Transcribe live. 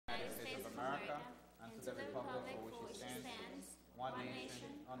America and to the republic for which it stands, one nation,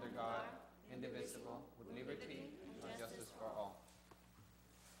 under God, indivisible, with liberty and justice for all.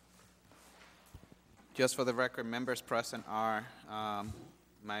 Just for the record, members present are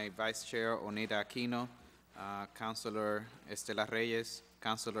my Vice Chair, Oneida Aquino, Councilor Estela Reyes,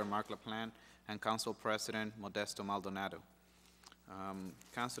 Councilor Mark LaPlante, and Council President Modesto Maldonado.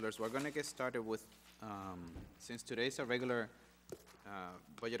 Councilors, we're going to get started with, since today's a regular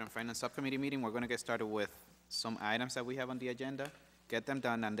Budget and Finance Subcommittee meeting, we're going to get started with some items that we have on the agenda, get them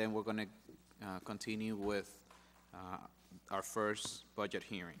done, and then we're going to continue with our first budget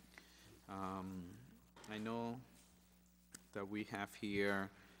hearing. I know that we have here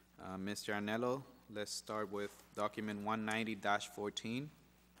Mr. Anello. Let's start with document 190-14,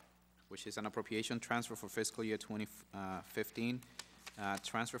 which is an appropriation transfer for fiscal year 2015.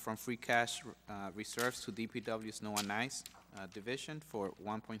 Transfer from free cash reserves to DPW Snow and Ice Division for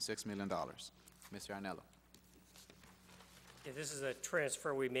 $1.6 million. Mr. Anello. Yeah, this is a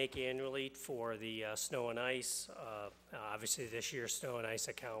transfer we make annually for the snow and ice. Obviously, this year's snow and ice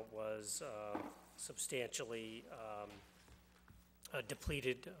account was substantially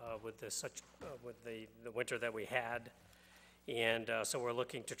depleted with the winter that we had, and so we're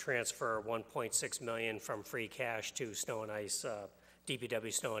looking to transfer $1.6 million from free cash to snow and ice,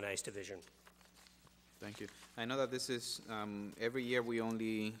 DPW Snow and Ice Division. Thank you. I know that this is every year we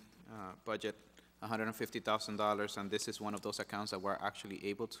only budget $150,000, and this is one of those accounts that we're actually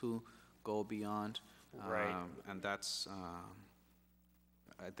able to go beyond. Right. And that's,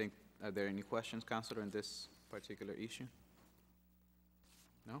 I think, are there any questions, Councilor, in this particular issue?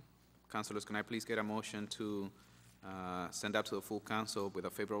 No? Councilors, can I please get a motion to send out to the full council with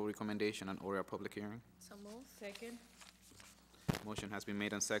a favorable recommendation and order a public hearing? So move. Second. Motion has been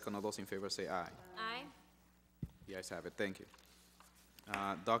made and second. All those in favor say aye. Aye. The ayes have it. Thank you.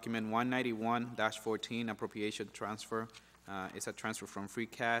 Document 191-14, appropriation transfer. It's a transfer from free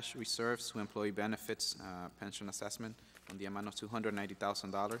cash reserves to employee benefits pension assessment on the amount of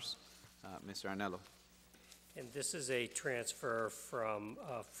 $290,000. Mr. Arnello. And this is a transfer from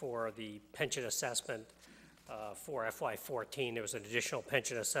for the pension assessment for FY15. There was an additional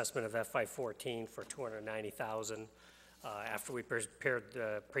pension assessment of FY14 for $290,000. After we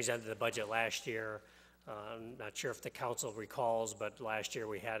presented the budget last year, I'm not sure if the council recalls, but last year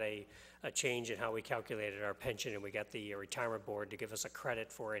we had a change in how we calculated our pension, and we got the retirement board to give us a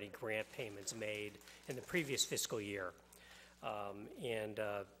credit for any grant payments made in the previous fiscal year.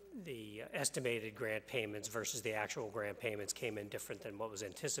 The estimated grant payments versus the actual grant payments came in different than what was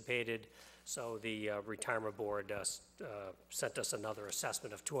anticipated. So the retirement board sent us another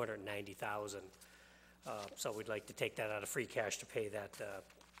assessment of $290,000. So we'd like to take that out of free cash to pay that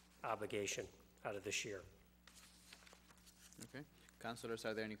obligation out of this year. Okay. Councilors,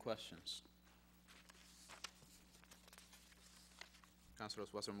 are there any questions?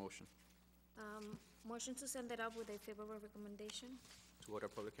 Councilors, what's your motion? Motion to send it up with a favorable recommendation. To order a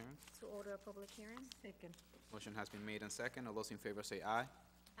public hearing? To order a public hearing. Second. Motion has been made and second. All those in favor say aye.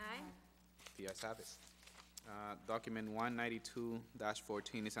 Aye. The ayes have it. Document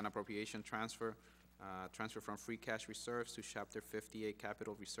 192-14 is an appropriation transfer. Transfer from free cash reserves to Chapter 58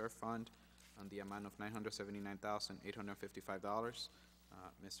 Capital Reserve Fund on the amount of $979,855.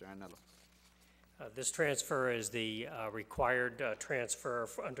 Mr. Arnello. This transfer is the required transfer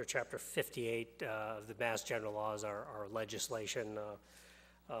under Chapter 58 of the Mass General Laws, our legislation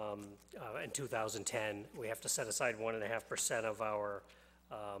in 2010. We have to set aside 1.5% of our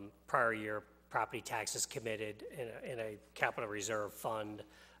prior year property taxes committed in a capital reserve fund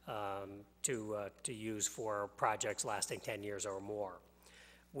to use for projects lasting 10 years or more.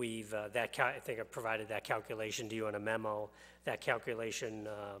 We've, I think I provided that calculation to you in a memo. That calculation,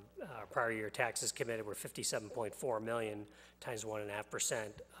 prior year taxes committed were $57.4 million times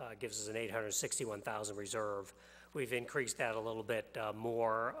 1.5%, gives us an $861,000 reserve. We've increased that a little bit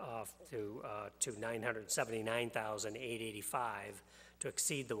more to $979,885 to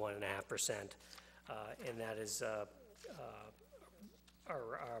exceed the 1.5%, and that is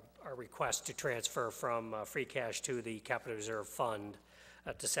our request to transfer from free cash to the capital reserve fund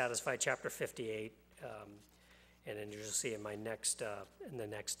to satisfy Chapter 58, and then you'll see in my next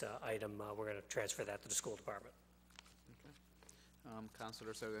item, we're going to transfer that to the school department. Okay.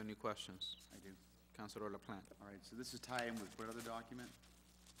 Councilors, are there any questions? I do. Councilor LaPlante. All right, so this is tie-in with what other document?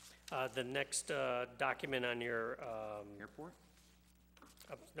 The next document on your Airport?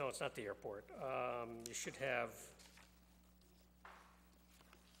 no, it's not the airport. You should have.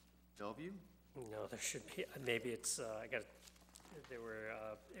 Bellevue? No, there should be. Maybe it's. I got. There were.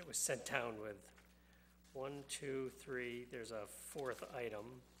 It was sent down with 1, 2, 3. There's a fourth item.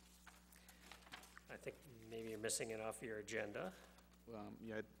 I think maybe you're missing it off your agenda,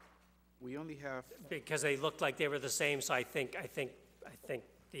 Yeah, we only have, because they looked like they were the same, so I think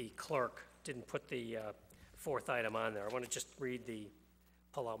the clerk didn't put the fourth item on there. I want to just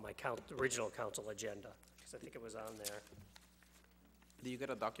pull out my original council agenda, because I think it was on there. do you get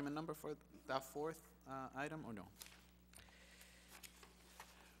a document number for that fourth item, or no?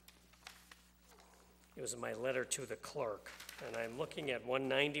 It was in my letter to the clerk, and I'm looking at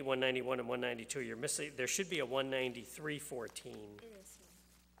 190, 191, and 192. You're missing, there should be a 19314. It is,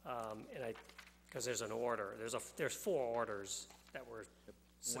 yeah. Because there's an order, there's 4 orders that were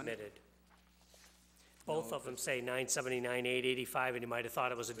submitted. Both of them say 979, 885, and you might have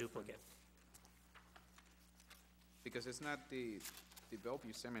thought it was a duplicate. Because it's not the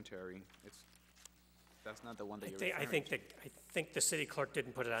Bellevue Cemetery, that's not the one that you're referring to. I think the city clerk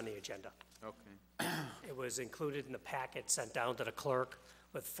didn't put it on the agenda. Okay, It was included in the packet sent down to the clerk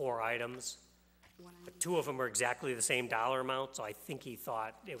with 4 items. But 2 of them were exactly the same dollar amount, so I think he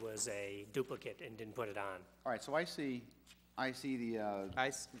thought it was a duplicate and didn't put it on. All right, so I see yeah,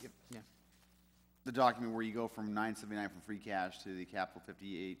 the document where you go from 979 from free cash to the Capital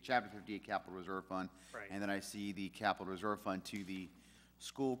 58, Chapter 58 Capital Reserve Fund. Right. And then I see the Capital Reserve Fund to the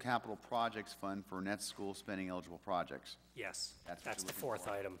School Capital Projects Fund for net school spending eligible projects. Yes, That's what that's you're the looking 4th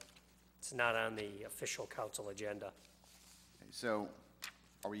for. item. It's not on the official council agenda. Okay, so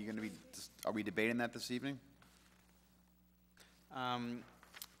are we debating that this evening?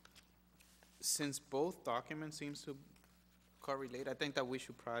 since both documents seems to correlate, I think that we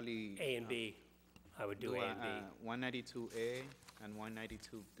should probably. A and B, I would do A and B. 192A and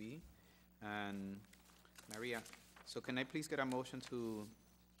 192B. And Maria, so can I please get a motion to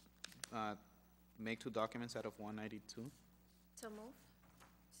make 2 documents out of 192? So move.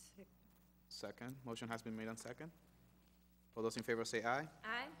 Second, motion has been made on second. All those in favor say aye.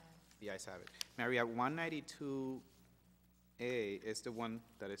 Aye. The ayes have it. Maria, 192A is the one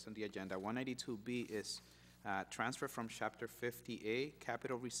that is on the agenda. 192B is transfer from Chapter 50A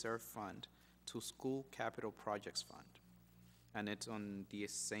Capital Reserve Fund to School Capital Projects Fund, and it's on the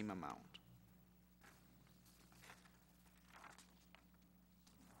same amount.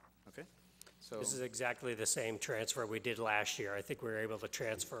 Okay, so This is exactly the same transfer we did last year. I think we were able to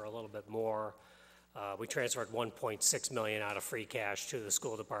transfer a little bit more. We transferred 1.6 million out of free cash to the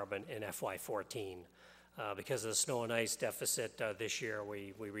school department in FY14. Because of the snow and ice deficit this year,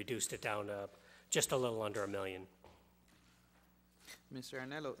 we reduced it down to just a little under $1 million. Mr.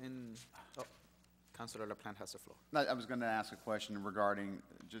 Arnello, Councilor LaPlante has the floor. No, I was going to ask a question regarding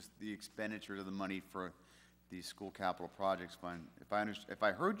just the expenditures of the money for the School Capital Projects Fund. If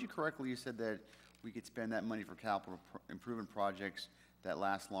I heard you correctly, you said that we could spend that money for capital improvement projects that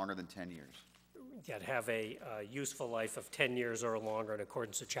last longer than 10 years. That have a useful life of 10 years or longer in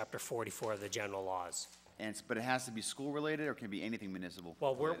accordance with Chapter 44 of the general laws. But it has to be school-related, or can it be anything municipal?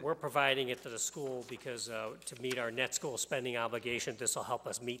 Well, we're providing it to the school because to meet our net school spending obligation, this will help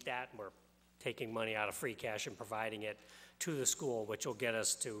us meet that. We're taking money out of free cash and providing it to the school, which will get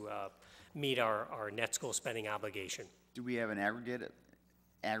us to meet our net school spending obligation. Do we have an aggregate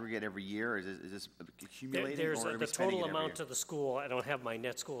every year, or is this accumulating? There's or are we the spending total it every amount year? to the school, I don't have my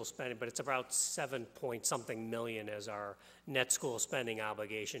net school spending, but it's about 7-point-something million as our net school spending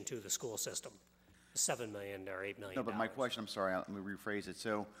obligation to the school system. 7 million or $8 million. No, but my question, I'm sorry, let me rephrase it.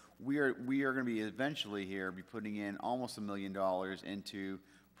 So we are going to be eventually here be putting in almost $1 million into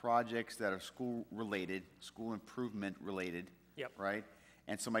projects that are school-related, school improvement-related. Yep. Right?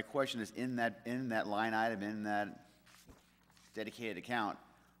 And so my question is, in that line item, in that dedicated account,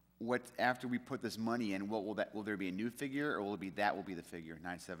 what, after we put this money in, what will there be a new figure, or will it be, that will be the figure,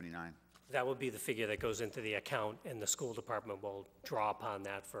 979? That would be the figure that goes into the account, and the school department will draw upon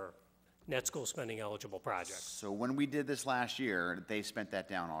that for net school spending eligible projects. So when we did this last year, they spent that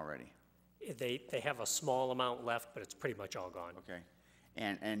down already? They have a small amount left, but it's pretty much all gone. Okay.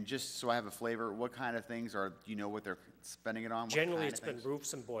 And just so I have a flavor, what kind of things do you know what they're spending it on? What Generally, kind it's of been things?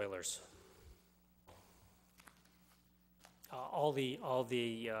 roofs and boilers. All the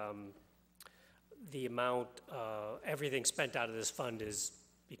amount, everything spent out of this fund is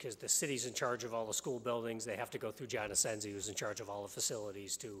because the city's in charge of all the school buildings. They have to go through John Ascenzi, who's in charge of all the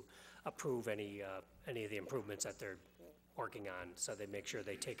facilities, to approve any of the improvements that they're working on. So they make sure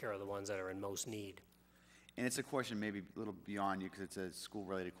they take care of the ones that are in most need. And it's a question maybe a little beyond you, because it's a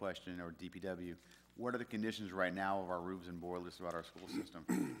school-related question, or DPW. What are the conditions right now of our roofs and boilers throughout our school system?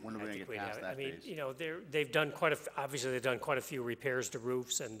 When are we I going to think get we'd past have, that I mean, phase? you know, they've done quite obviously they've done quite a few repairs to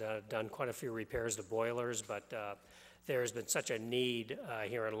roofs and done quite a few repairs to boilers, but there has been such a need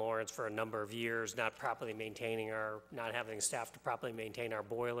here in Lawrence for a number of years, not having staff to properly maintain our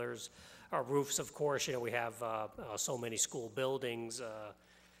boilers. Our roofs, of course, you know, we have so many school buildings,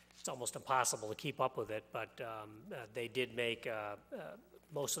 it's almost impossible to keep up with it, but they did make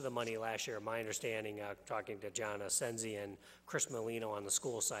most of the money last year, my understanding, talking to John Senzi and Chris Molino on the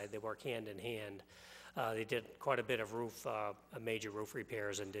school side, they work hand in hand. They did quite a bit of major roof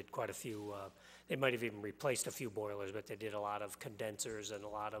repairs and did quite a few, they might have even replaced a few boilers, but they did a lot of condensers and a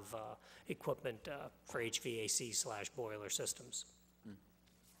lot of equipment for HVAC/boiler systems.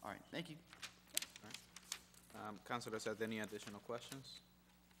 All right, thank you. Councilors, are there any additional questions?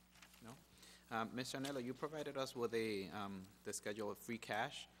 No? Mr. Anello, you provided us with the schedule of free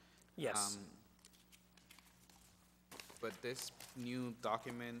cash. Yes. But this new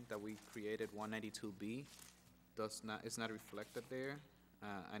document that we created, 192B, is not reflected there.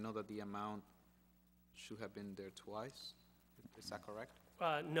 I know that the amount should have been there twice. Is that correct?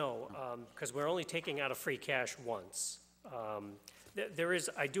 No, because we're only taking out of free cash once.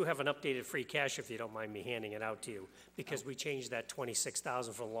 I do have an updated free cash, if you don't mind me handing it out to you, because we changed that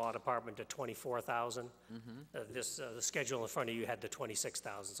 26,000 from the law department to 24,000. The schedule in front of you had the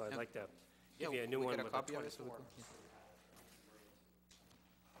 26,000, so I'd like to give you a new we one get with a the copy of it so we 24. can-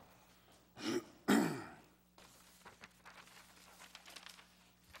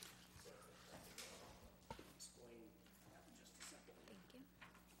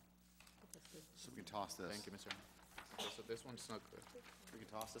 So we can toss this. Thank you, Mr. Anello. Okay, so this one's not good. We can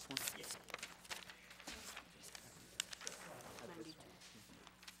toss this one? Yes.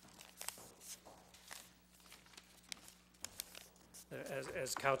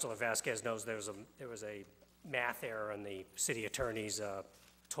 As Councilor Vasquez knows, there was a math error in the city attorney's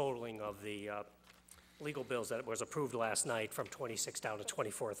totaling of the legal bills that was approved last night from 26 down to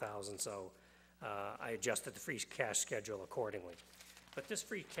 24,000, so I adjusted the free cash schedule accordingly. But this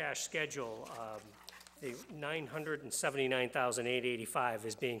free cash schedule, the $979,885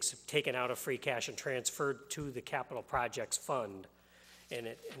 is being taken out of free cash and transferred to the capital projects fund.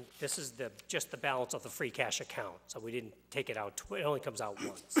 And this is just the balance of the free cash account, so we didn't take it out, it only comes out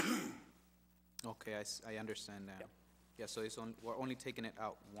once. Okay, I understand now. Yep. Yeah, so we're only taking it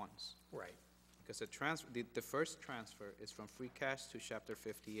out once. Right. Because the first transfer is from free cash to Chapter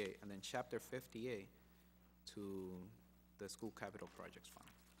 58, and then Chapter 58 to the School Capital Projects Fund.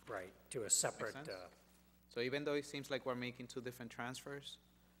 Right, to a separate, sense? So even though it seems like we're making two different transfers,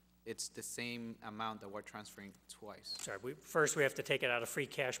 it's the same amount that we're transferring twice. sorry, first we have to take it out of free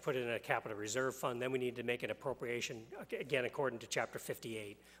cash, put it in a capital reserve fund, then we need to make an appropriation, again, according to Chapter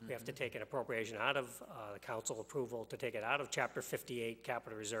 58. We have to take an appropriation out of the council approval to take it out of Chapter 58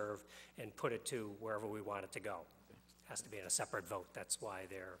 capital reserve and put it to wherever we want it to go. Has to be in a separate vote, that's why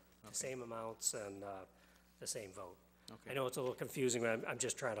they're the same amounts and the same vote. Okay. I know it's a little confusing, but I'm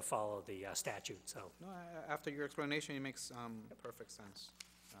just trying to follow the statute, so. No, after your explanation, it makes perfect sense.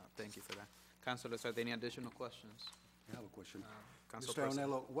 Thank you for that. Councilors, are there any additional questions? I have a question. Council Mr. President.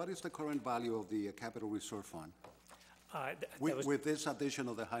 Arnello, what is the current value of the capital reserve fund? That was- With this addition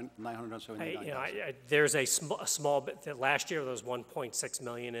of the $979,000? There's a small bit, last year there was 1.6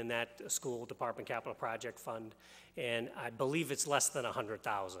 million in that school department capital project fund, and I believe it's less than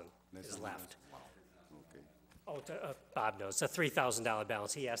 100,000 Less is than left. Okay. Oh, Bob knows, it's a $3,000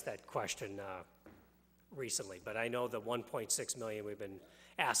 balance. He asked that question recently, but I know the 1.6 million, we've been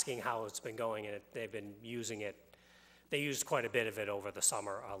asking how it's been going, and they've been using it. They used quite a bit of it over the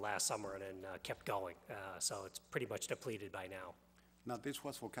summer, last summer, and then kept going. So it's pretty much depleted by now. Now, this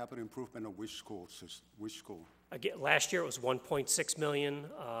was for capital improvement of which schools? Which school? Again, last year it was 1.6 million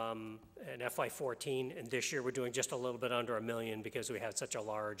in FY14, and this year we're doing just a little bit under $1 million because we had such a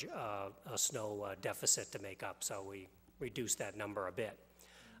large snow deficit to make up, so we reduced that number a bit.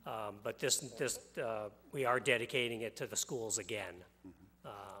 But we are dedicating it to the schools again.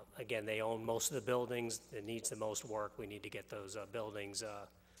 Again, they own most of the buildings. It needs the most work. We need to get those buildings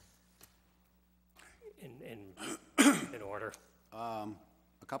in order. A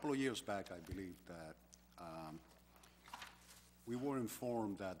couple of years back, I believe that we were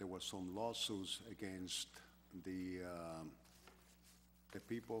informed that there were some lawsuits against the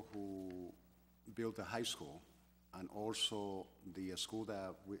people who built the high school and also the school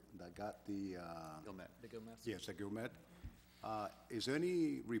that got the Gilmet. The Gilmes? yes, the Gilmet. Is there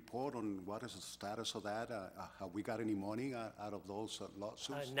any report on what is the status of that? Have we got any money out of those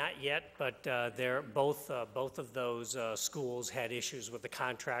lawsuits? Not yet, but both of those schools had issues with the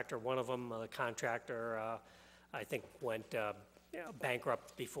contractor. One of them, the contractor, I think went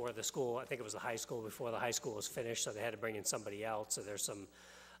bankrupt before the school. I think it was the high school before the high school was finished, so they had to bring in somebody else. So there's some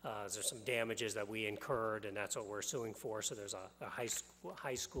There's some damages that we incurred, and that's what we're suing for. So there's a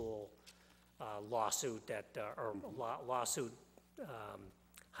high school lawsuit that,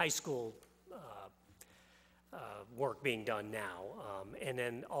 high school work being done now. And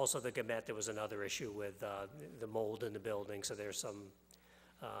then also the Gamet, there was another issue with the mold in the building, so there's some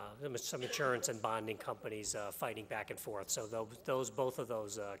insurance and bonding companies fighting back and forth. So both of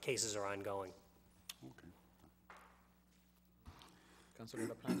those cases are ongoing. Okay. Councilor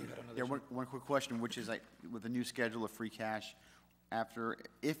LaPlante, you had another Yeah, issue? one quick question, which is like, with the new schedule of free cash,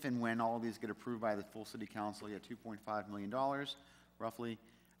 if and when all of these get approved by the full city council, you have $2.5 million, roughly.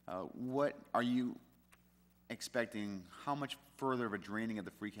 What are you expecting, how much further of a draining of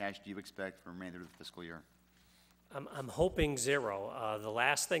the free cash do you expect for the remainder of the fiscal year? I'm hoping zero. The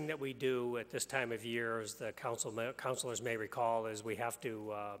last thing that we do at this time of year, as the councilors may recall, is we have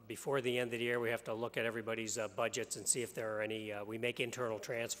to, before the end of the year, we have to look at everybody's budgets and see if there are any, we make internal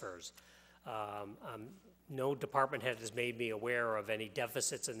transfers. No department head has made me aware of any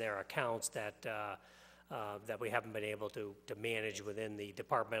deficits in their accounts that we haven't been able to manage within the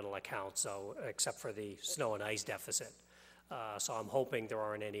departmental accounts, so, except for the snow and ice deficit. So I'm hoping there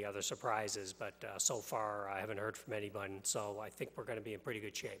aren't any other surprises, but so far I haven't heard from anyone, so I think we're going to be in pretty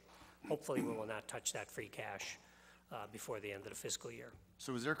good shape. Hopefully we will not touch that free cash before the end of the fiscal year.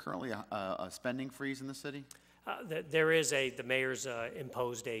 So is there currently a spending freeze in the city? There is the mayor's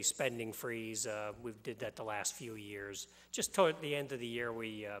imposed a spending freeze. We did that the last few years. Just toward the end of the year,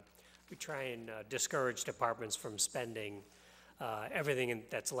 we try and discourage departments from spending everything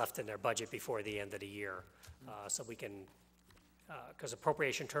that's left in their budget before the end of the year. So we can, because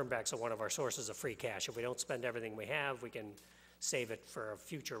appropriation turnbacks are one of our sources of free cash. If we don't spend everything we have, we can save it for a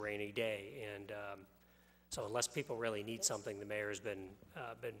future rainy day. And so unless people really need something, the mayor's been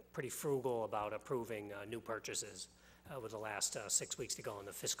pretty frugal about approving new purchases with the last 6 weeks to go in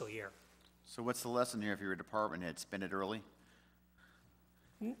the fiscal year. So what's the lesson here if you're a department head? Spend it early?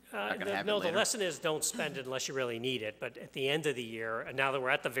 No, the lesson is don't spend it unless you really need it. But at the end of the year, and now that we're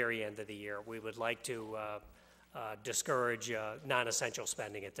at the very end of the year, we would like to discourage non-essential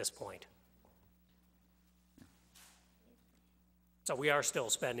spending at this point. So we are still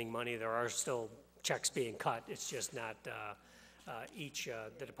spending money. There are still checks being cut. It's just not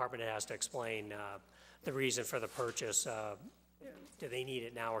the department has to explain the reason for the purchase. Do they need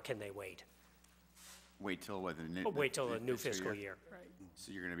it now or can they wait? Wait till what? Wait till the new fiscal year. Right.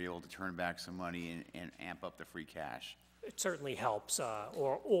 So you're going to be able to turn back some money and amp up the free cash. It certainly helps, and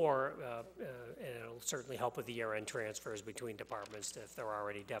it'll certainly help with the year-end transfers between departments. If there are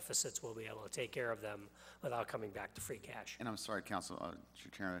any deficits, we'll be able to take care of them without coming back to free cash. And I'm sorry, Council,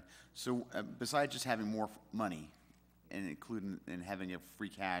 Chairman. So besides just having more money and including and having a free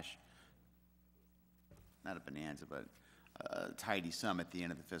cash, not a bonanza, but a tidy sum at the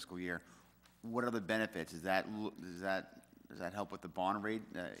end of the fiscal year, what are the benefits? Does that help with the bond rate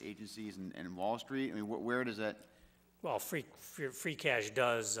agencies and Wall Street? I mean, where does that? Well, free cash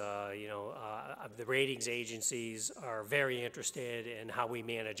does, the ratings agencies are very interested in how we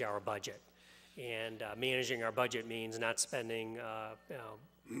manage our budget. And managing our budget means not spending,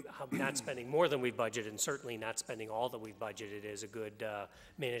 not spending more than we budgeted, and certainly not spending all that we budgeted is a good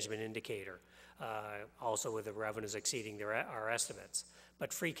management indicator. Also with the revenues exceeding our estimates.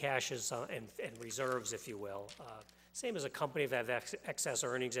 But free cash is, and reserves, if you will, same as a company, if they have excess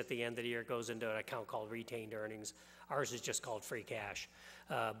earnings at the end of the year, it goes into an account called retained earnings. Ours is just called free cash.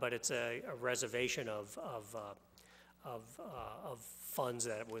 But it's a reservation of funds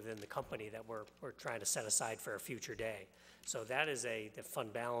that are within the company that we're trying to set aside for a future day. So that is the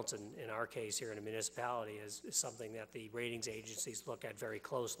fund balance in our case here in a municipality is something that the ratings agencies look at very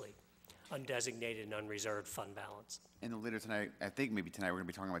closely. Undesignated and unreserved fund balance. And later tonight, I think maybe tonight, we're going to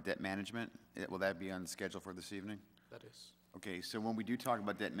be talking about debt management. Will that be on the schedule for this evening? That is. Okay, so when we do talk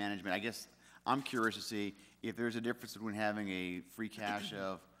about debt management, I guess I'm curious to see if there's a difference between having a free cash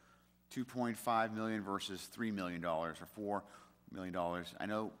of $2.5 million versus $3 million or $4 million. I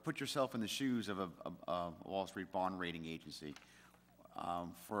know, put yourself in the shoes of a Wall Street bond rating agency.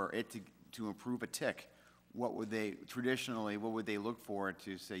 For it to improve a tick, what would they look for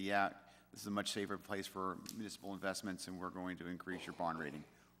to say, yeah, this is a much safer place for municipal investments and we're going to increase your bond rating?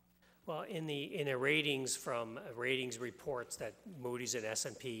 Well, in the ratings from ratings reports that Moody's and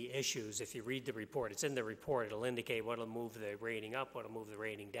S&P issues, if you read the report, it's in the report, it'll indicate what'll move the rating up, what'll move the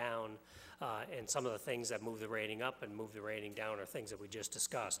rating down, and some of the things that move the rating up and move the rating down are things that we just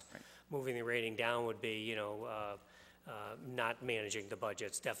discussed. Right. Moving the rating down would be, not managing the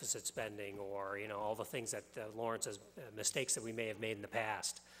budgets, deficit spending, or, all the things that Lawrence has, mistakes that we may have made in the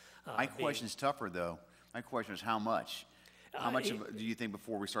past. My question is tougher, though. My question is how much? How much do you think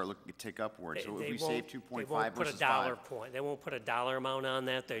before we start looking to tick upwards? So if They we won't- save they 2.5 won't put a versus dollar 5? point, they won't put a dollar amount on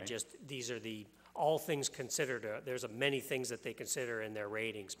that, they're just, these are the, all things considered, there's many things that they consider in their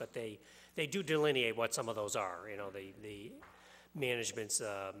ratings, but they do delineate what some of those are, you know, the management's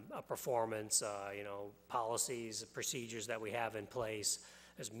performance, you know, policies, procedures that we have in place.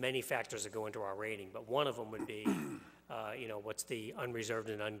 There's many factors that go into our rating, but one of them would be, you know, what's the unreserved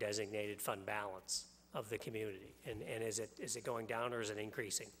and undesignated fund balance of the community? And is it going down or is it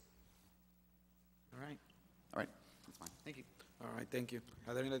increasing? All right, All right, that's fine. thank you. All right, thank you.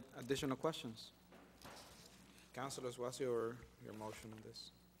 Are there any additional questions? Councilors, what's your motion on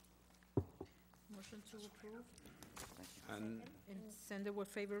this? Motion to approve And and send it with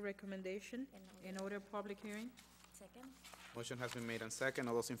favor recommendation in order of public hearing. Second? motion has been made and second.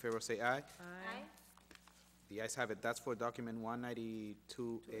 All those in favor say aye. Aye. The ayes have it. That's for document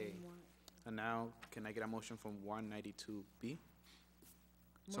 192A. And now, can I get a motion from 192B?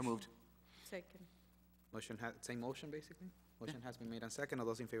 So moved. Second. Same motion, basically? Motion has been made and second. All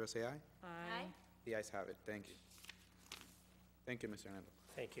those in favor say aye. Aye. The ayes have it. Thank you. Thank you, Mr. Hernando.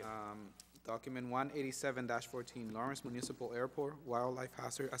 Thank you. Document 187-14, Lawrence Municipal Airport Wildlife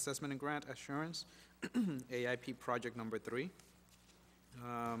Hazard Assessment and Grant Assurance, AIP Project Number 3.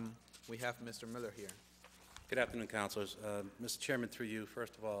 We have Mr. Miller here. Good afternoon, councilors. Mr. Chairman, through you,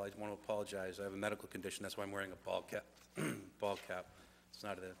 first of all, I want to apologize. I have a medical condition, that's why I'm wearing a ball cap. Ball cap. It's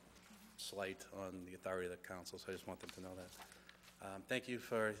not a slight on the authority of the council, so I just want them to know that. Thank you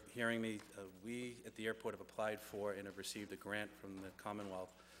for hearing me. We at the airport have applied for and have received a grant from the Commonwealth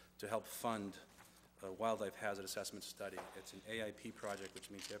to help fund a wildlife hazard assessment study. It's an AIP project,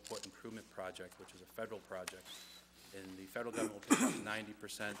 which means Airport Improvement Project, which is a federal project. And the federal government will pay up to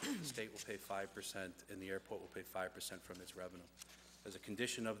 90%, the state will pay 5%, and the airport will pay 5% from its revenue. As a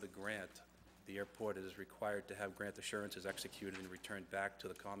condition of the grant, the airport is required to have grant assurances executed and returned back to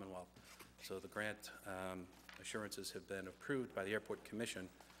the Commonwealth. So the grant assurances have been approved by the Airport Commission,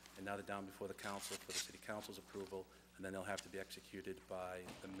 and now they're down before the council for the city council's approval, and then they'll have to be executed by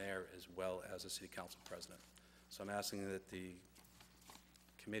the mayor as well as the city council president. So I'm asking that the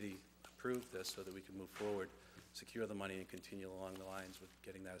committee approve this so that we can move forward, secure the money, and continue along the lines with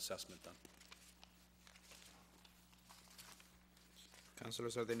getting that assessment done.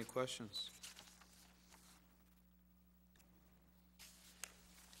 Councilors, are there any questions?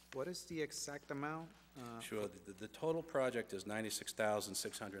 What is the exact amount? Sure, the total project is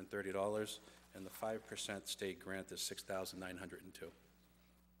 $96,630, and the 5% state grant is $6,902.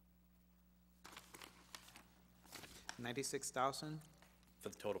 96,000? For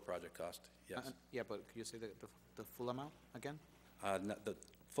the total project cost, yes. Yeah, but could you say the full amount again? The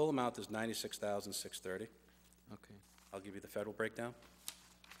full amount is $96,630. Okay. I'll give you the federal breakdown.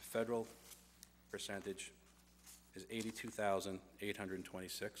 Federal percentage is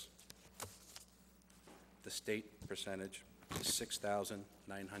 $82,826. The state percentage is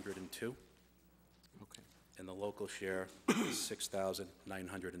 $6,902, Okay. and the local share is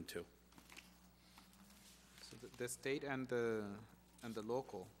 $6,902. So the state and the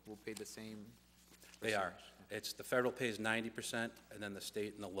local will pay the same? They are. percentage? It's, the federal pays 90%, and then the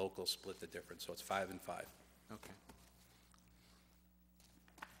state and the local split the difference, so it's 5 and 5. Okay.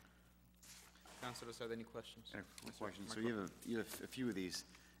 Councilors, are there any questions? I have a question. So you have a few of these.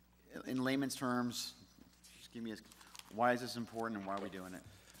 In layman's terms, just give me why is this important and why are we doing it?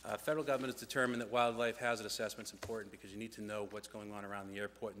 Federal government has determined that wildlife hazard assessment is important because you need to know what's going on around the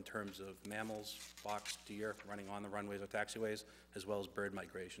airport in terms of mammals, fox, deer running on the runways or taxiways, as well as bird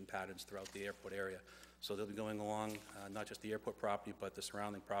migration patterns throughout the airport area. So they'll be going along not just the airport property, but the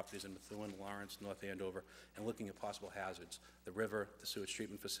surrounding properties in Methuen, Lawrence, North Andover, and looking at possible hazards. The river, the sewage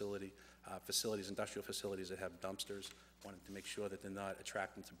treatment facility, industrial facilities that have dumpsters, wanting to make sure that they're not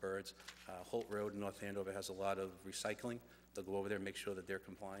attracting to birds. Holt Road in North Andover has a lot of recycling. They'll go over there and make sure that they're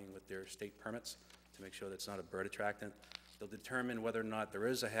complying with their state permits to make sure that it's not a bird attractant. They'll determine whether or not there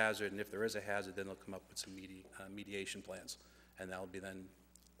is a hazard, and if there is a hazard, then they'll come up with some mediation plans, and that'll be then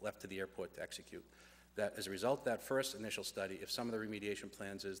left to the airport to execute. That, as a result of that first initial study, if some of the remediation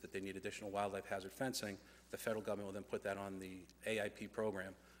plans is that they need additional wildlife hazard fencing, the federal government will then put that on the AIP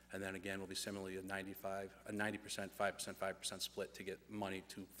program, and then again will be similarly a 90%, 5% split to get money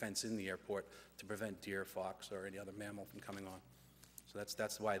to fence in the airport to prevent deer, fox, or any other mammal from coming on. So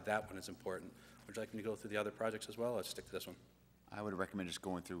that's why that one is important. Would you like me to go through the other projects as well, or let's stick to this one? I would recommend just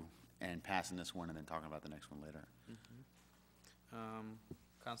going through and passing this one and then talking about the next one later.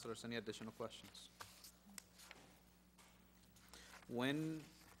 Councilors, any additional questions? When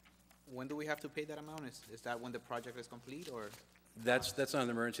do we have to pay that amount? Is that when the project is complete, or? That's not an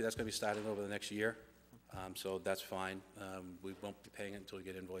emergency. That's going to be starting over the next year. So that's fine. We won't be paying it until we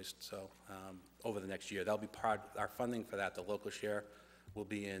get invoiced, so over the next year. That'll be part, our funding for that, the local share, will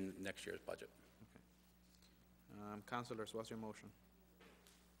be in next year's budget. Councilors, what's your motion?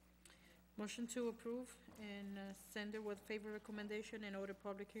 Motion to approve and send it with favor recommendation and order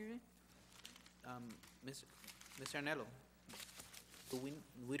public hearing? Mr. Anello,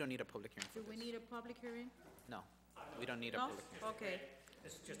 we don't need a public hearing for Do we this. need a public hearing? No, we don't need a No? public hearing. Okay,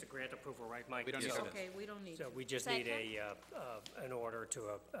 This is just a grant approval, right, Mike? We don't need So- it. okay, we don't need So it. we just need Second. an order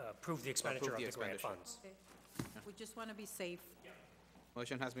to approve the expenditure of the the grant expenditure. funds. Okay. We just want to be safe.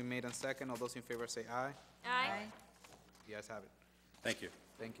 Motion has been made and second. All those in favor say aye. Aye. The ayes have it. Thank you.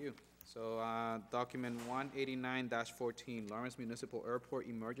 Thank you. So, document 189-14, Lawrence Municipal Airport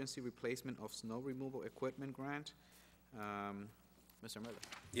Emergency Replacement of Snow Removal Equipment Grant. Mr. Miller.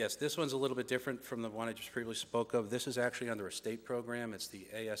 Yes, this one's a little bit different from the one I just previously spoke of. This is actually under a state program. It's the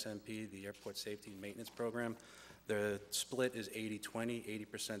ASMP, the Airport Safety and Maintenance Program. The split is 80-20,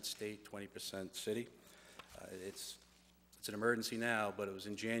 80% state, 20% city. It's an emergency now, but it was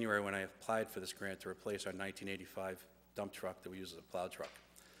in January when I applied for this grant to replace our 1985 dump truck that we use as a plow truck.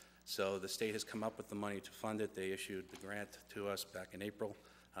 So the state has come up with the money to fund it. They issued the grant to us back in April.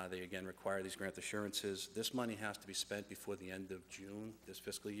 They again require these grant assurances. This money has to be spent before the end of June this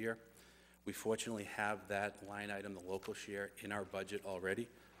fiscal year. We fortunately have that line item, the local share, in our budget already.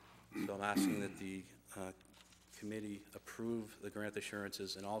 So I'm asking that the committee approve the grant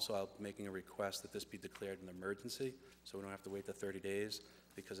assurances, and also I'm making a request that this be declared an emergency, so we don't have to wait the 30 days,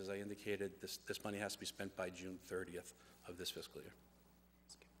 because as I indicated, this money has to be spent by June 30th of this fiscal year.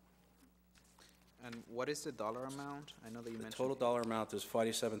 And what is the dollar amount? I know that you The mentioned. total dollar amount is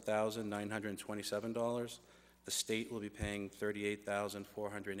 $47,927. The state will be paying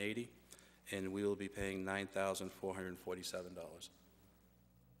 $38,480, and we will be paying $9,447.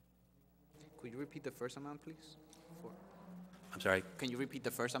 Could you repeat the first amount, please? I'm sorry? Can you repeat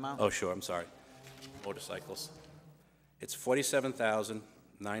the first amount? Oh, sure, I'm sorry. Motorcycles. It's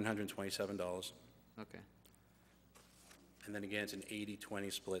 $47,927, Okay. and then again, it's an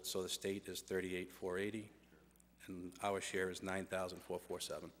 80-20 split, so the state is $38,480, and our share is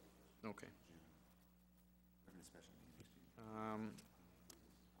 $9,447. Okay.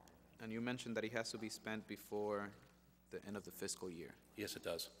 And you mentioned that it has to be spent before the end of the fiscal year. Yes, it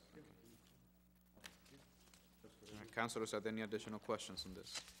does. Councilors, are there any additional questions on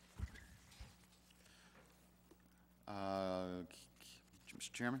this?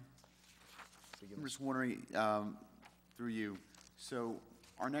 Mr. Chairman? I'm just wondering, through you, so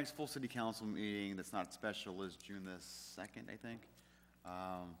our next full city council meeting that's not special is June the 2nd, I think?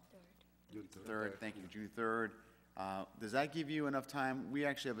 June 3rd, thank you, June 3rd. Does that give you enough time? We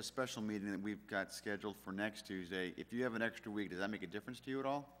actually have a special meeting that we've got scheduled for next Tuesday. If you have an extra week, does that make a difference to you at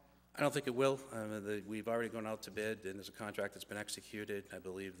all? I don't think it will. We've already gone out to bid, and there's a contract that's been executed. I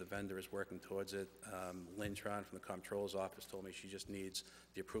believe the vendor is working towards it. Lynn Tron from the Comptroller's Office told me she just needs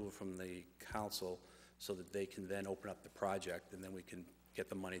the approval from the council so that they can then open up the project, and then we can get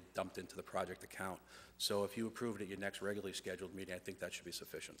the money dumped into the project account. So if you approve it at your next regularly scheduled meeting, I think that should be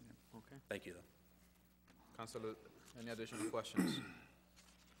sufficient. Okay. Thank you, though. Councilor, any additional questions?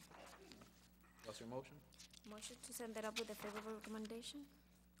 What's your motion? Motion to send that up with a favorable recommendation?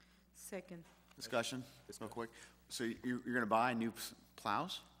 Second. Discussion, real quick. So you're going to buy new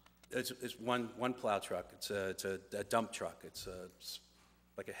plows? It's one plow truck. It's a dump truck. It's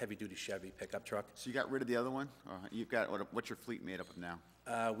like a heavy-duty Chevy pickup truck. So you got rid of the other one? Or you've got, what's your fleet made up of now?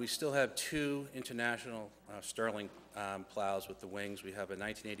 We still have two international Sterling plows with the wings. We have a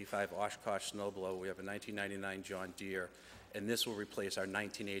 1985 Oshkosh Snowblower. We have a 1999 John Deere. And this will replace our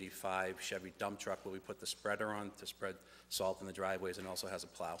 1985 Chevy dump truck where we put the spreader on to spread salt in the driveways, and also has a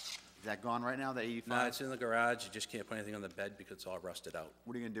plow. Is that gone right now, the 85? No, it's in the garage. You just can't put anything on the bed because it's all rusted out.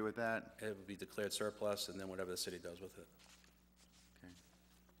 What are you going to do with that? It will be declared surplus, and then whatever the city does with it. Okay.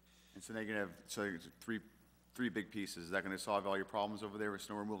 And so they're going to have, so it's three big pieces. Is that going to solve all your problems over there with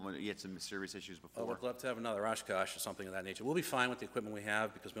snow removal? You had some serious issues Oh, before. we'd love to have another Oshkosh or something of that nature. We'll be fine with the equipment we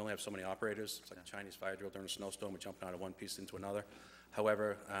have because we only have so many operators. It's like a Chinese fire drill during a snowstorm. We're jumping out of one piece into another.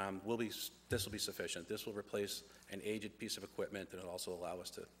 However, this will be sufficient. This will replace an aged piece of equipment, and it'll also allow us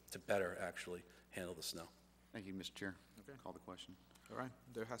to better actually handle the snow. Thank you, Mr. Chair. Okay. Call the question. All right,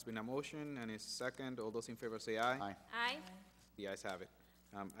 there has been a motion and a second. All those in favor say aye. Aye. Aye. The ayes have it.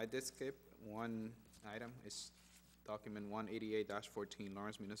 I did skip one item. It's document 188-14,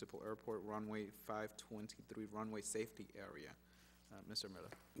 Lawrence Municipal Airport Runway 523 Runway Safety Area. Mr. Miller.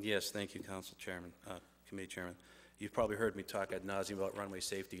 Yes, thank you, Council Chairman, Committee Chairman. You've probably heard me talk ad nauseum about runway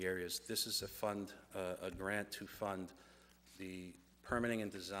safety areas. This is a grant to fund the permitting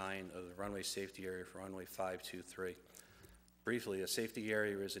and design of the runway safety area for runway 523. Briefly, a safety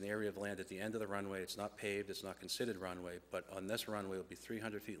area is an area of land at the end of the runway. It's not paved, it's not considered runway, but on this runway, it will be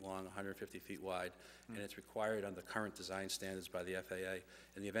 300 feet long, 150 feet wide, and it's required under current design standards by the FAA.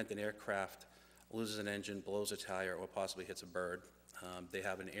 In the event an aircraft loses an engine, blows a tire, or possibly hits a bird, they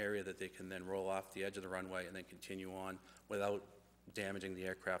have an area that they can then roll off the edge of the runway and then continue on without damaging the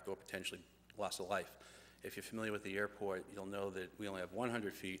aircraft or potentially loss of life. If you're familiar with the airport, you'll know that we only have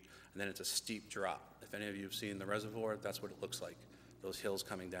 100 feet, and then it's a steep drop. If any of you have seen the reservoir, that's what it looks like. Those hills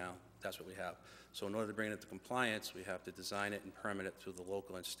coming down, that's what we have. So in order to bring it into compliance, we have to design it and permit it through the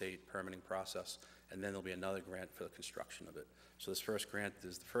local and state permitting process, and then there'll be another grant for the construction of it. So this first grant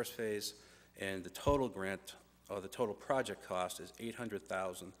is the first phase, and the total grant, or the total project cost is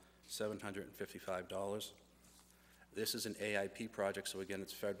 $800,755. This is an AIP project, so again,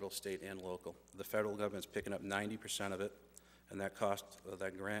 it's federal, state, and local. The federal government's picking up 90% of it, and that cost of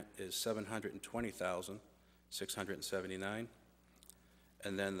that grant is $720,679.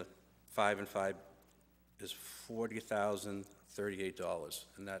 And then the 5 and 5 is $40,038,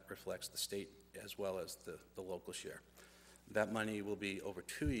 and that reflects the state as well as the local share. That money will be over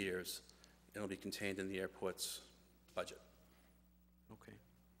 2 years, and it'll be contained in the airport's budget. Okay.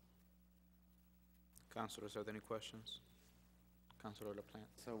 Councilors, are there any questions? Councilor LaPlante?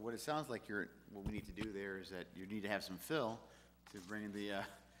 So what it sounds like what we need to do there is that you need to have some fill to bring the,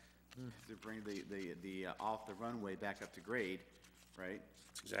 off the runway back up to grade, right?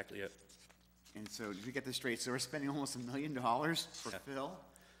 That's exactly it. And so, if you get this straight, so we're spending almost $1 million for fill?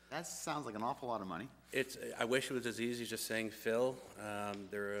 That sounds like an awful lot of money. I wish it was as easy as just saying fill.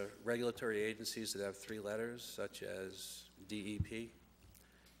 There are regulatory agencies that have 3 letters, such as DEP,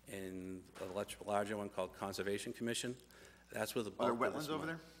 and a much larger one called Conservation Commission. That's where the Are there bulk of this wetlands over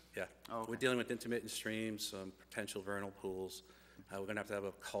money- there? Yeah. Oh, okay. We're dealing with intermittent streams, some potential vernal pools. We're going to have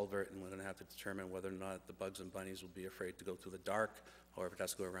a culvert, and we're going to have to determine whether or not the bugs and bunnies will be afraid to go through the dark, or if it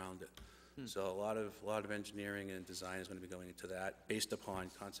has to go around it. So a lot of engineering and design is going to be going into that, based upon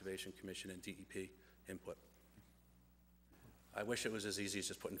Conservation Commission and DEP input. I wish it was as easy as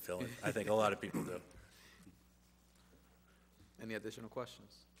just putting fill in. I think a lot of people do. Any additional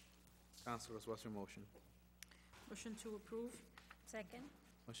questions? Councilors, what's your motion? Motion to approve? Second?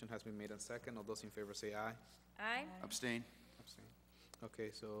 Motion has been made and second. All those in favor say aye. Aye. Abstain? Abstain.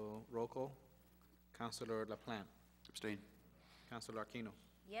 Okay, so roll call. Councilor LaPlante. Abstain. Councilor Aquino.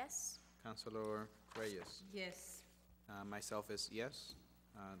 Yes? Councilor Reyes. Yes. Myself is yes.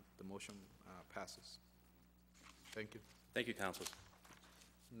 The motion passes. Thank you. Thank you, councilors.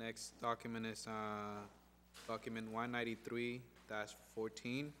 Next document is document 193-14,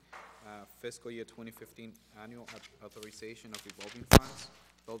 fiscal year 2015 annual authorization of revolving funds,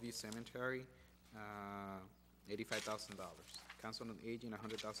 Bellevue Cemetery, $85,000. Council on Aging,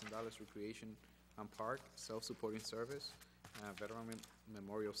 $100,000, Recreation and Park, Self-Supporting Service, Veteran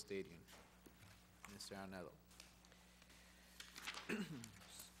Memorial Stadium. Mr. Arnello.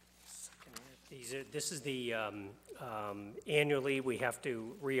 This is the, annually, we have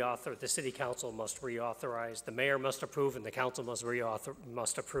to reauthor, the city council must reauthorize, the mayor must approve, and the council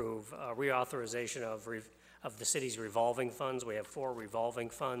must approve reauthorization of the city's revolving funds. We have 4 revolving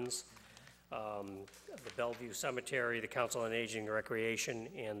funds, the Bellevue Cemetery, the Council on Aging and Recreation,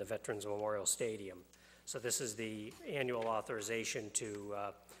 and the Veterans Memorial Stadium. So this is the annual authorization to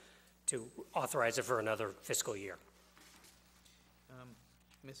authorize it for another fiscal year.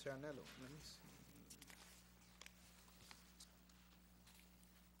 Mr. Arnello, let me see.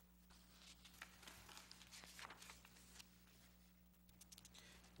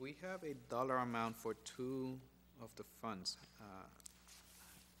 We have a dollar amount for 2 of the funds.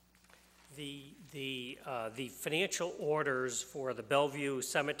 The financial orders for the Bellevue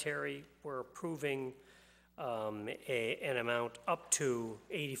Cemetery, we're approving an amount up to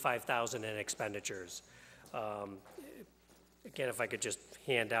 $85,000 in expenditures. Again, if I could just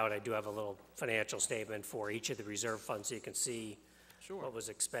hand out, I do have a little financial statement for each of the reserve funds so you can see what was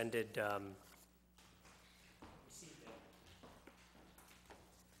expended.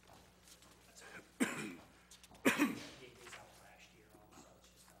 Thank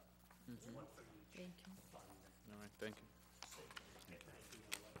you. All right, thank you.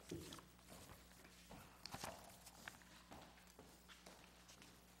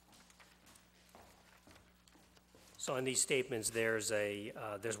 So on these statements, there's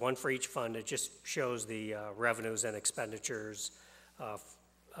one for each fund. It just shows the revenues and expenditures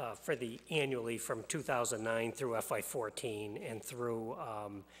for the annually from 2009 through FY14 and through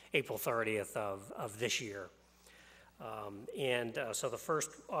April 30th of this year. So the first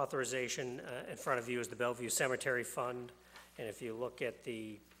authorization in front of you is the Bellevue Cemetery Fund, And if you look at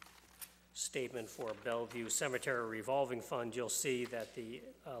the statement for Bellevue Cemetery Revolving Fund, you'll see that the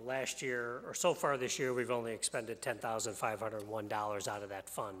last year, or so far this year, we've only expended $10,501 out of that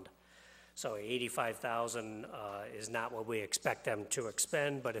fund. So 85,000 is not what we expect them to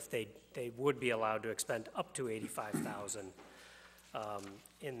expend, but if they would be allowed to expend up to 85,000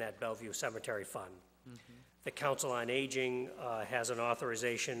 in that Bellevue Cemetery Fund. The Council on Aging has an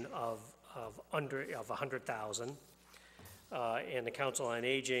authorization of 100,000. And the Council on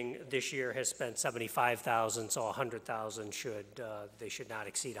Aging this year has spent 75,000, so 100,000 they should not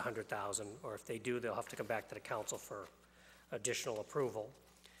exceed 100,000, or if they do, they'll have to come back to the council for additional approval.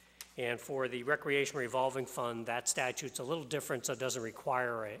 And for the Recreation Revolving Fund, that statute's a little different, so it doesn't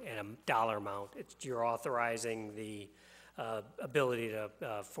require a dollar amount. You're authorizing the ability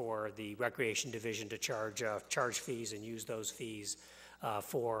for the Recreation Division to charge fees and use those fees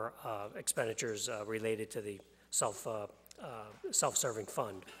for expenditures related to the self-serving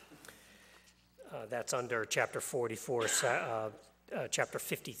fund. That's under Chapter 44, Chapter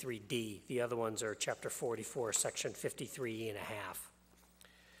 53D. The other ones are Chapter 44, Section 53E and a half.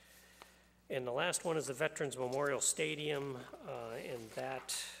 And the last one is the Veterans Memorial Stadium, and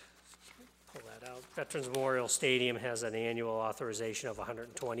that, pull that out. Veterans Memorial Stadium has an annual authorization of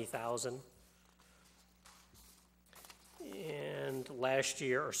 120,000. And last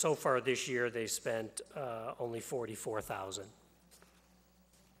year, or so far this year, they spent only 44,000.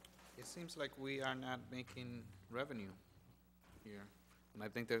 It seems like we are not making revenue here. And I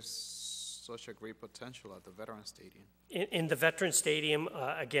think there's such a great potential at the Veterans Stadium. In the Veterans Stadium,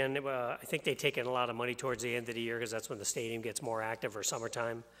 again, I think they take in a lot of money towards the end of the year because that's when the stadium gets more active, or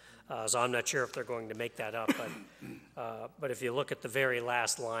summertime. So I'm not sure if they're going to make that up, but if you look at the very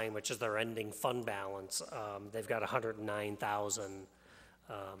last line, which is their ending fund balance, they've got 109,000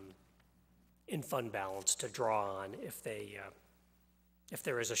 in fund balance to draw on if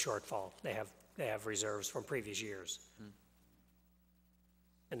there is a shortfall. They have reserves from previous years.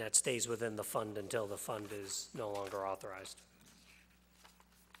 And that stays within the fund until the fund is no longer authorized.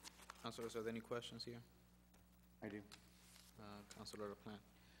 Councilors, are there any questions here? I do. Councilor LaPlante.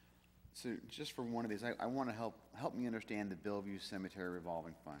 So just for one of these, I want to help me understand the Bellevue Cemetery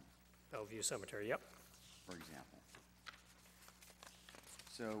Revolving Fund, Bellevue Cemetery, yep. for example.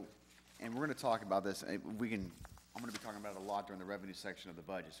 So, and we're going to talk about this, I'm going to be talking about it a lot during the revenue section of the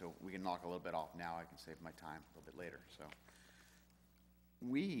budget, so we can knock a little bit off now. I can save my time a little bit later, so.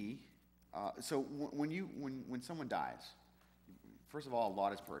 When someone dies, first of all, a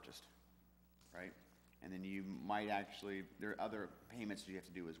lot is purchased, right? And then you might actually, there are other payments you have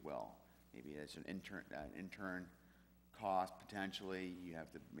to do as well. Maybe it's an intern cost potentially. You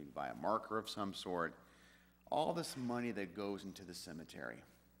have to maybe buy a marker of some sort. All this money that goes into the cemetery,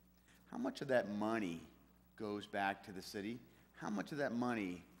 how much of that money goes back to the city? How much of that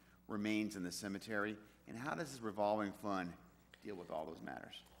money remains in the cemetery? And how does this revolving fund deal with all those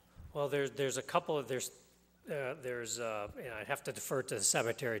matters? Well, there's a couple of, I'd have to defer to the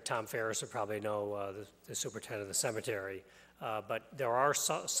cemetery. Tom Ferris would probably know, the superintendent of the cemetery. But there are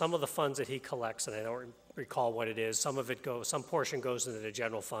some of the funds that he collects, and I don't recall what it is. Some portion goes into the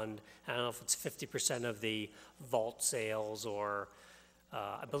general fund. I don't know if it's 50% of the vault sales, or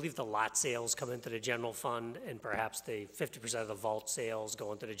I believe the lot sales come into the general fund, and perhaps the 50% of the vault sales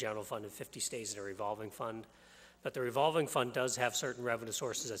go into the general fund and 50 stays in a revolving fund. But the revolving fund does have certain revenue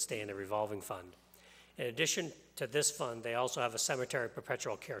sources that stay in the revolving fund. In addition to this fund, they also have a cemetery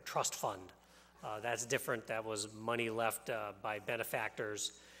perpetual care trust fund. That's different. That was money left by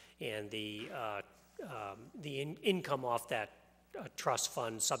benefactors, and the income off that trust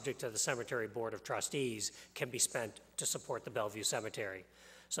fund, subject to the Cemetery Board of Trustees, can be spent to support the Bellevue Cemetery.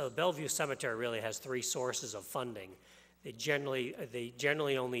 So the Bellevue Cemetery really has three sources of funding. They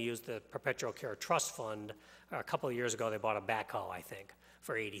generally only use the perpetual care trust fund. A couple of years ago, they bought a backhoe, I think,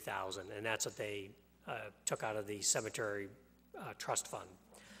 for $80,000, and that's what they took out of the cemetery trust fund.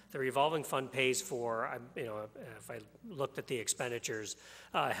 The revolving fund pays for, if I looked at the expenditures,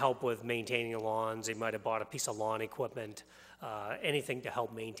 help with maintaining the lawns. They might have bought a piece of lawn equipment, anything to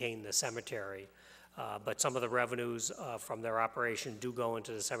help maintain the cemetery. But some of the revenues from their operation do go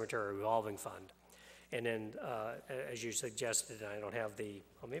into the cemetery revolving fund. And then, as you suggested, I don't have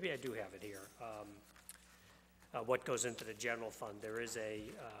well, maybe I do have it here. What goes into the general fund? There is I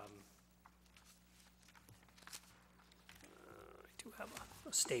do have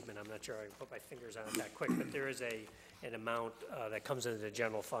a statement. I'm not sure I can put my fingers on it that quick, but there is an amount that comes into the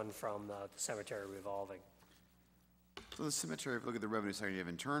general fund from the cemetery revolving. So the cemetery, if you look at the revenue side, you have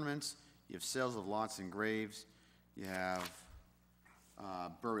internments, you have sales of lots and graves, you have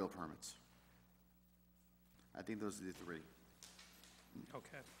burial permits. I think those are the three.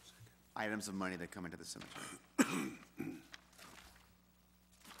 Okay. items of money that come into the cemetery.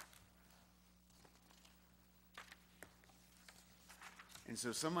 And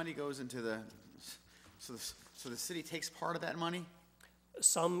so some money goes into the, so the city takes part of that money?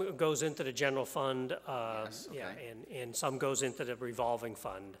 Some goes into the general fund, Yes, yeah, okay. and some goes into the revolving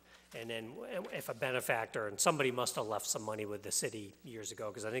fund. And then if a benefactor, and somebody must have left some money with the city years ago,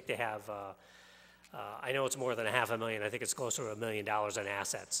 because I think they have, I know it's more than $500,000, I think it's closer to $1 million in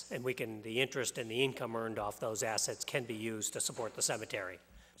assets. And we can, the interest and the income earned off those assets can be used to support the cemetery.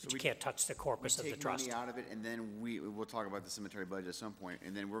 But you can't touch the corpus of the trust. We take money out of it, and then we'll talk about the cemetery budget at some point,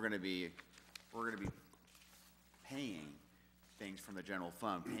 and then we're gonna be paying things from the general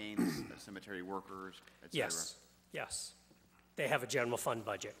fund, paying the cemetery workers, et cetera. Yes, yes. They have a general fund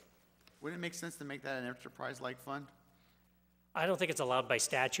budget. Wouldn't it make sense to make that an enterprise-like fund? I don't think it's allowed by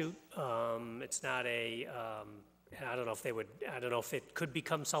statute. It's not a, I don't know if they would, I don't know if it could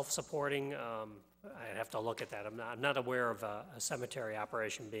become self-supporting. I'd have to look at that. I'm not aware of a cemetery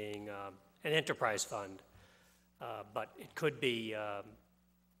operation being an enterprise fund. But it could be, I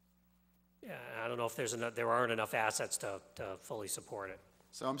don't know if there's enough, there aren't enough assets to fully support it.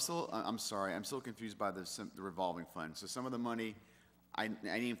 So I'm sorry, I'm still confused by the revolving fund. So some of the money, I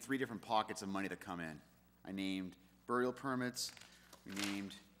named 3 different pockets of money that come in. I named burial permits, we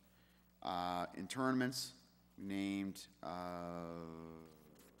named internments, we named another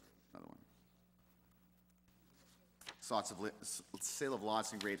one. Sale of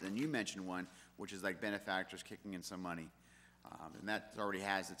lots and graves, and you mentioned one, which is like benefactors kicking in some money. And that already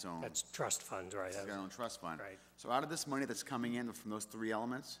has its own. That's trust funds, right? It's got its own trust fund. Right. So out of this money that's coming in from those 3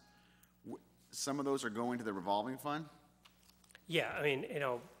 elements, some of those are going to the revolving fund? Yeah, I mean, you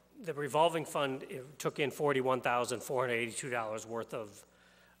know, the revolving fund took in $41,482 worth of,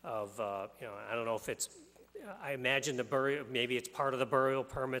 you know, I don't know if it's, I imagine the burial, maybe it's part of the burial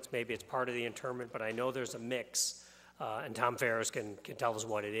permits, maybe it's part of the interment, but I know there's a mix, and Tom Ferris can tell us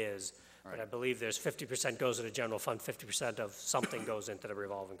what it is. But I believe there's 50% goes to the general fund, 50% of something goes into the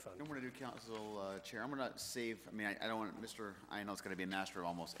revolving fund. I'm going to do, Council Chair, I'm going to save, I mean, I don't want, Mr. Ionel's going to be a master of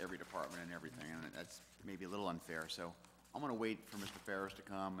almost every department and everything, and that's maybe a little unfair, so I'm going to wait for Mr. Ferris to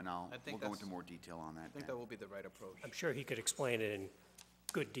come, and we'll go into more detail on that. I think that will be the right approach. I'm sure he could explain it in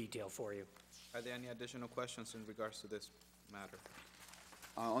good detail for you. Are there any additional questions in regards to this matter?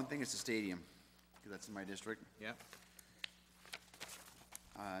 One thing is the stadium, because that's in my district. Yeah?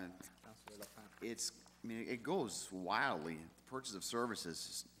 Councilor LaPlante. I mean, it goes wildly. Purchase of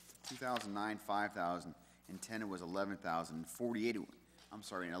services, 2009, 5,000. In 10, it was 11,000. In 48, I'm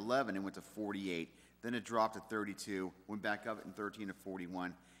sorry, in 11, it went to 48. Then it dropped to 32, went back up in 13 to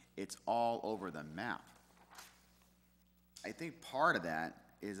 41. It's all over the map. I think part of that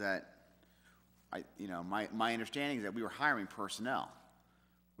is that, my understanding is that we were hiring personnel.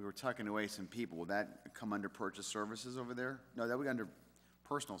 We were tucking away some people. Will that come under purchase services over there? No, that would be under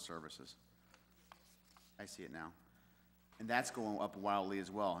personal services. I see it now. And that's going up wildly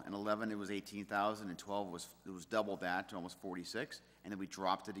as well. In 11, it was 18,000. In 12, it was double that to almost 46. And then we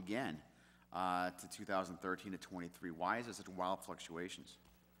dropped it again to 2013 to 23. Why is there such wild fluctuations?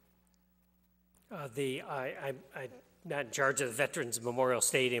 I'm not in charge of the Veterans Memorial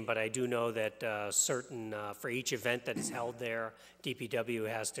Stadium, but I do know that certain, for each event that is held there, DPW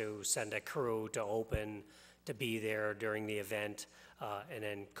has to send a crew to open, to be there during the event, and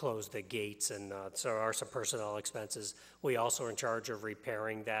then close the gates, and so there are some personnel expenses. We also are in charge of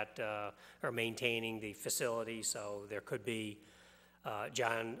repairing that, or maintaining the facility, so there could be,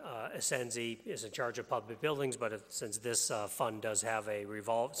 John Ascenzi is in charge of public buildings, but since this fund does have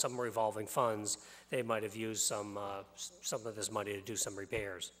some revolving funds, they might have used some of this money to do some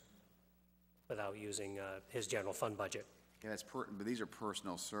repairs without using his general fund budget. Yeah, but these are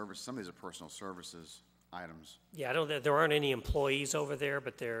personal service. Some of these are personal services items. Yeah, there aren't any employees over there,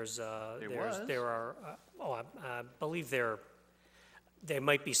 but there are. I believe there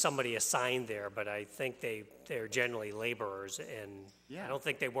might be somebody assigned there, but I think they're generally laborers, and Yeah. I don't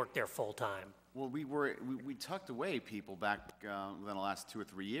think they work there full time. Well, we tucked away people back within the last 2 or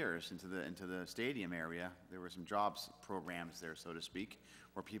 3 years into the stadium area. There were some jobs programs there, so to speak,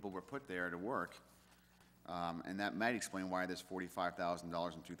 where people were put there to work, and that might explain why there's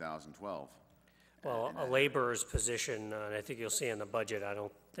 $45,000 in 2012. Well, a laborer's position, and I think you'll see in the budget,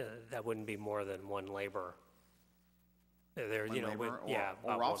 that wouldn't be more than one laborer. There, One you know, labor, yeah,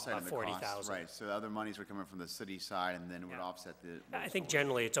 or about offsetting the cost, 40,000. right? So the other monies would come in from the city side, and then it would Yeah. offset the. I think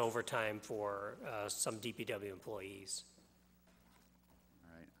generally it's overtime for some DPW employees.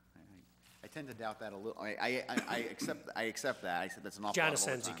 All right. I tend to doubt that a little. I accept that. I accept that's an awful John lot of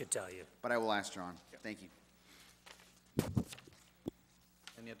Ascenzi overtime. could tell you. But I will ask John. Thank you.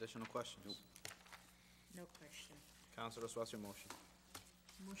 Any additional questions? No question. Councilors, what's your motion?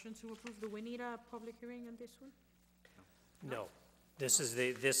 Motion to approve. Do we need a public hearing on this one? No. This is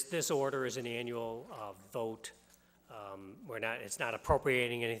this order is an annual vote. It's not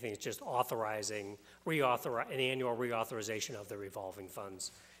appropriating anything, it's just authorizing, an annual reauthorization of the revolving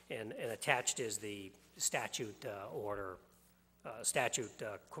funds. And attached is the statute order,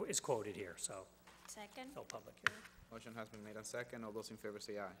 is quoted here, so Second? no public hearing. Motion has been made and second. All those in favor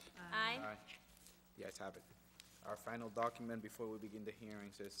say aye. Aye. The ayes have it. Our final document before we begin the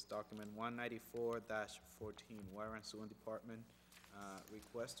hearings is document 194-14, Water and Sewer Department,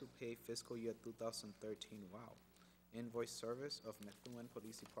 request to pay fiscal year 2013, wow, invoice service of Methuen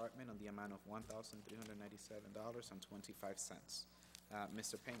Police Department on the amount of $1,397.25.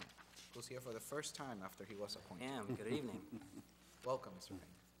 Mr. Pena, who's here for the first time after he was appointed. Good evening. Welcome, Mr. Pena.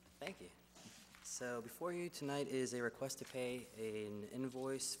 Thank you. So before you tonight is a request to pay an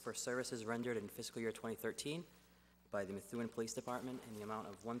invoice for services rendered in fiscal year 2013 by the Methuen Police Department in the amount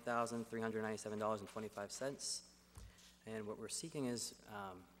of $1,397.25. And what we're seeking is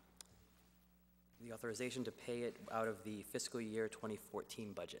the authorization to pay it out of the fiscal year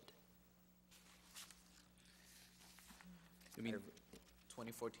 2014 budget. You mean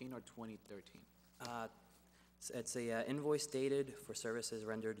 2014 or 2013? It's a invoice dated for services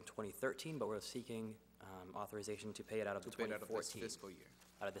rendered in 2013, but we're seeking authorization to pay it out of the To pay it out of this 2014. fiscal year.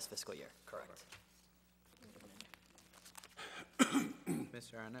 Out of this fiscal year, correct.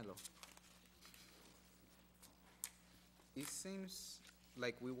 Mr. Arnello, it seems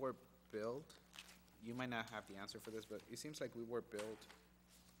like we were billed, you might not have the answer for this, but it seems like we were billed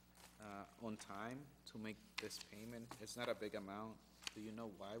on time to make this payment. It's not a big amount. Do you know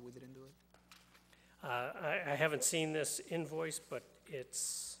why we didn't do it? I haven't seen this invoice, but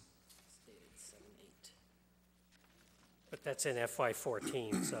it's, It's dated 7/8. but that's in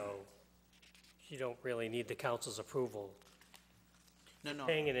FY14, so you don't really need the council's approval. No.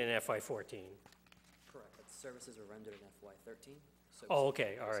 Paying it in FY14. Correct, but the services were rendered in FY13. So Oh, it's-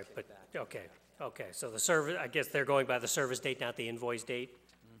 okay, all it's right, kicked but, back. okay, so the service, I guess they're going by the service date, not the invoice date?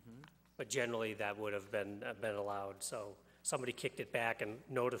 But generally, that would have been allowed, so somebody kicked it back and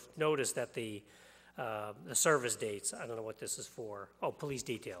noticed that the service dates, I don't know what this is for, police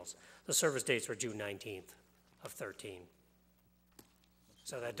details. The service dates were June 19th of 13.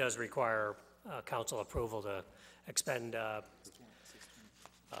 So that does require council approval to expend a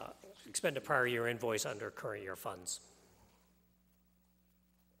prior year invoice under current year funds.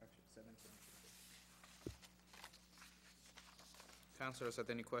 Councilors, have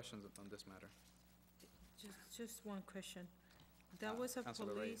any questions on this matter? Just one question. That was a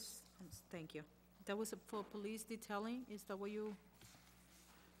Councilor police, thank you. That was for police detailing, is that what you,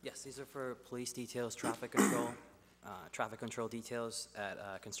 Yes, these are for police details, traffic control details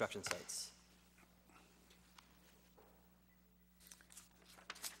at construction sites.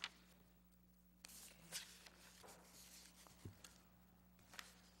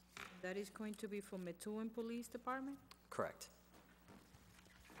 that is going to be for Methuen Police Department? Correct.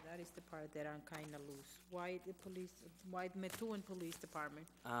 That is the part that I'm kind of loose. Why Methuen Police Department?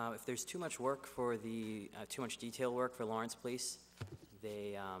 If there's too much work for too much detail work for Lawrence Police,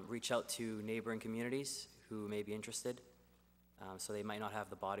 they reach out to neighboring communities who may be interested, so they might not have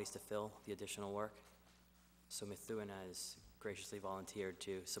the bodies to fill the additional work. So Methuen has graciously volunteered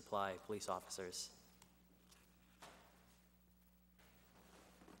to supply police officers.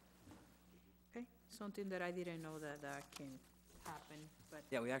 Okay, something that I didn't know that can happen, but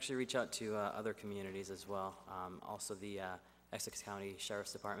Yeah, we actually reach out to other communities as well. Also, the Essex County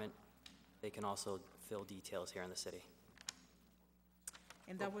Sheriff's Department, they can also fill details here in the city.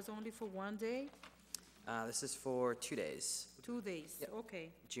 and that was only for one day, This is for 2 days, 2 days? Yep. Okay.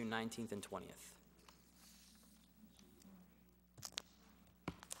 June 19th and 20th.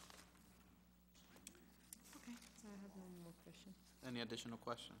 Okay, I have no more questions. Any additional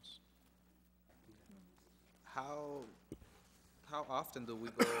questions? How often do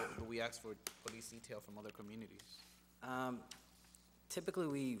we ask for police detail from other communities? Typically,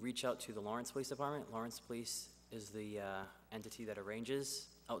 we reach out to the Lawrence Police Department. Lawrence Police is the entity that arranges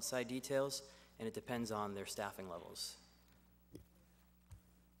outside details, and it depends on their staffing levels.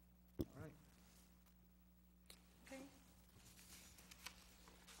 All right. Okay.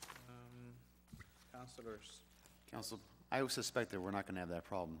 Councilors, Council, I would suspect that we're not going to have that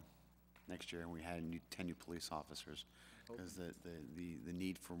problem next year, and we had 10 new police officers, because the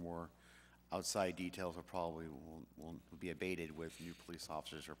need for more outside details will be abated with new police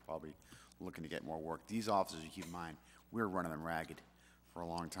officers who are probably looking to get more work. These officers, you keep in mind, we were running them ragged for a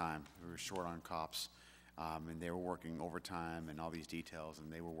long time. We were short on cops. And they were working overtime and all these details,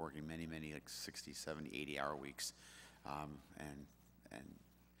 and they were working many, like 60, 70, 80-hour weeks. And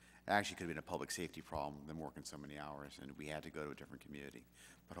it actually could have been a public safety problem, them working so many hours, and we had to go to a different community.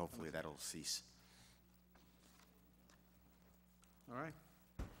 But hopefully that'll cease. All right.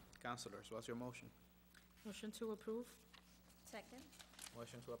 Councilors, what's your motion? Motion to approve? Second?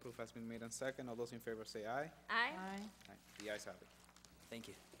 Motion to approve has been made and second. All those in favor say aye. Aye. Aye. Aye. The ayes have it. Thank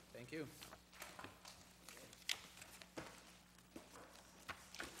you. Thank you.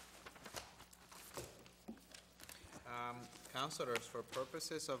 Councilors, for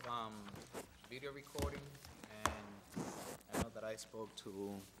purposes of video recording, and I know that I spoke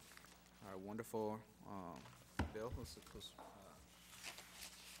to our wonderful Bill, who's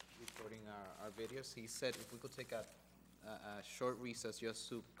recording our videos. He said if we could take a short recess just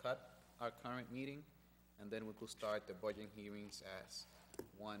to cut our current meeting, and then we could start the budget hearings as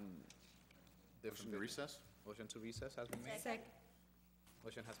one different. Motion to recess? Motion to recess has been made. Second.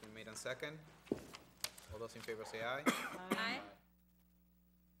 Motion has been made and second. All those in favor say aye. Aye.